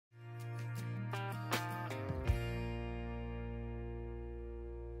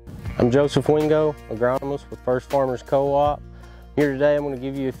I'm Joseph Wingo, agronomist with First Farmers Co-op. Here today I'm going to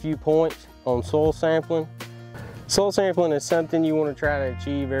give you a few points on soil sampling. Soil sampling is something you want to try to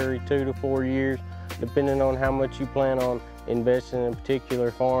achieve every 2 to 4 years, depending on how much you plan on investing in a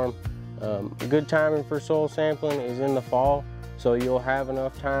particular farm. A good timing for soil sampling is in the fall, so you'll have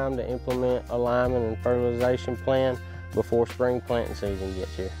enough time to implement a alignment and fertilization plan before spring planting season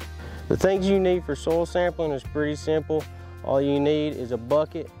gets here. The things you need for soil sampling is pretty simple. All you need is a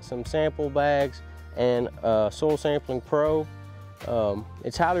bucket, some sample bags, and a Soil Sampling Pro.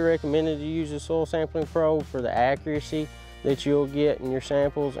 It's highly recommended to use a Soil Sampling Pro for the accuracy that you'll get in your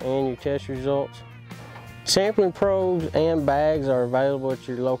samples and your test results. Sampling probes and bags are available at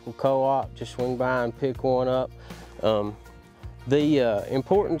your local co-op. Just swing by and pick one up. The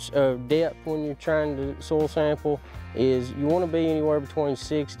importance of depth when you're trying to soil sample is you want to be anywhere between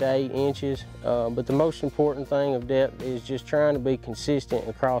 6 to 8 inches, but the most important thing of depth is just trying to be consistent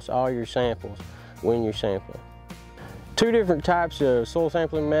across all your samples when you're sampling. Two different types of soil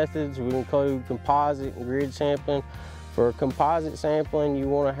sampling methods would include composite and grid sampling. For composite sampling, you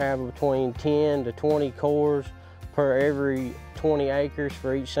want to have between 10 to 20 cores per every 20 acres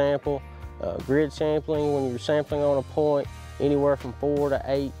for each sample. Grid sampling, when you're sampling on a point, anywhere from 4 to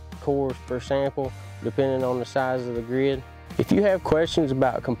 8 cores per sample, depending on the size of the grid. If you have questions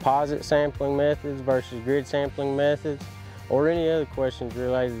about composite sampling methods versus grid sampling methods, or any other questions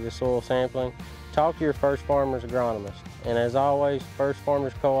related to soil sampling, talk to your First Farmers Agronomist. And as always, First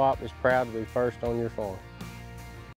Farmers Co-op is proud to be first on your farm.